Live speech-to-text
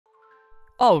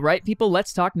Alright people,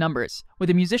 let's talk numbers.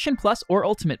 With a Musician Plus or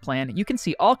Ultimate plan, you can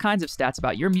see all kinds of stats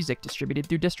about your music distributed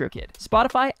through DistroKid.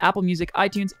 Spotify, Apple Music,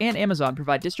 iTunes, and Amazon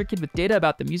provide DistroKid with data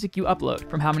about the music you upload,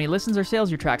 from how many listens or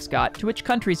sales your tracks got, to which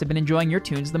countries have been enjoying your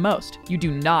tunes the most. You do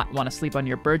not want to sleep on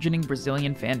your burgeoning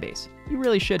Brazilian fanbase. You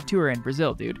really should tour in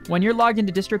Brazil, dude. When you're logged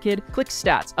into DistroKid, click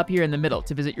Stats up here in the middle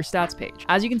to visit your stats page.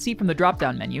 As you can see from the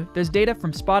drop-down menu, there's data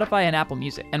from Spotify and Apple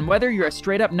Music, and whether you're a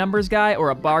straight-up numbers guy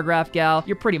or a bar graph gal,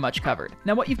 you're pretty much covered.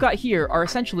 Now what you've got here are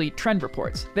essentially trend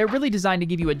reports. They're really designed to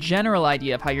give you a general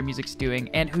idea of how your music's doing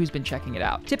and who's been checking it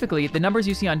out. Typically, the numbers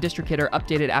you see on DistroKid are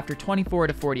updated after 24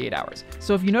 to 48 hours.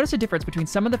 So if you notice a difference between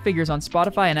some of the figures on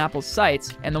Spotify and Apple's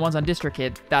sites and the ones on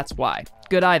DistroKid, that's why.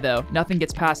 Good eye though, nothing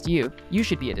gets past you. You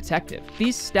should be a detective.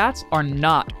 These stats are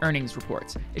not earnings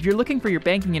reports. If you're looking for your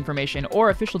banking information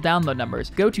or official download numbers,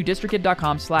 go to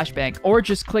distrokid.com/bank or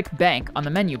just click bank on the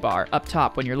menu bar up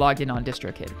top when you're logged in on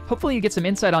DistroKid. Hopefully you get some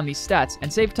insight on these stats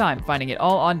and save time finding it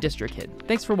all on DistroKid.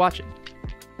 Thanks for watching.